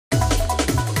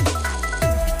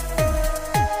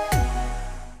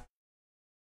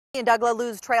and Doug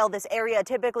LaLue's trail, this area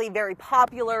typically very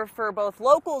popular for both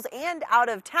locals and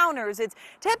out-of-towners. It's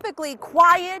typically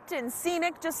quiet and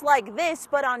scenic just like this,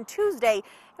 but on Tuesday,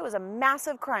 it was a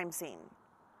massive crime scene.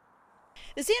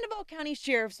 The Sandoval County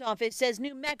Sheriff's Office says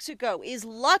New Mexico is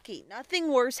lucky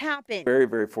nothing worse happened. Very,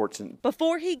 very fortunate.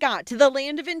 Before he got to the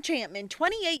land of enchantment,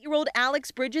 28-year-old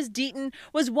Alex Bridges Deaton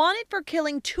was wanted for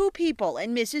killing 2 people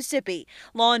in Mississippi.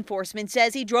 Law enforcement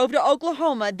says he drove to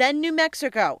Oklahoma, then New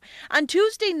Mexico. On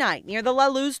Tuesday night near the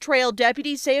LaLue's Trail,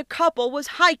 deputies say a couple was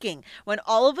hiking when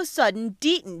all of a sudden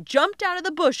Deaton jumped out of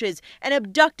the bushes and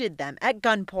abducted them at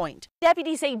gunpoint.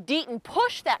 Deputies say Deaton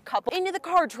pushed that couple into the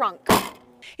car trunk.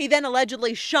 He then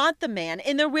allegedly shot the man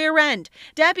in the rear end.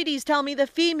 Deputies tell me the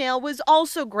female was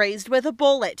also grazed with a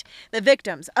bullet. The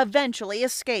victims eventually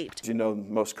escaped. You know,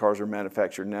 most cars are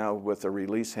manufactured now with a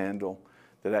release handle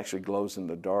that actually glows in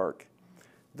the dark.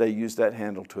 They use that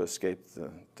handle to escape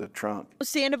the trunk.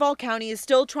 Sandoval County is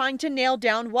still trying to nail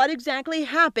down what exactly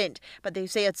happened, but they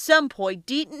say at some point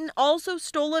Deaton also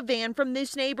stole a van from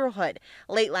this neighborhood.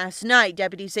 Late last night,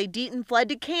 deputies say Deaton fled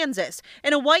to Kansas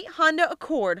in a white Honda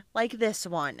Accord like this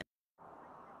one.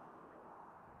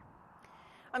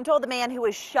 I'm told the man who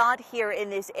was shot here in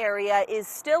this area is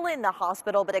still in the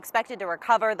hospital but expected to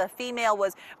recover. The female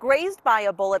was grazed by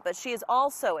a bullet, but she is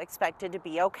also expected to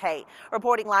be okay.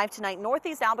 Reporting live tonight,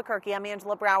 Northeast Albuquerque, I'm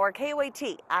Angela Brower,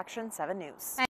 KOAT Action 7 News.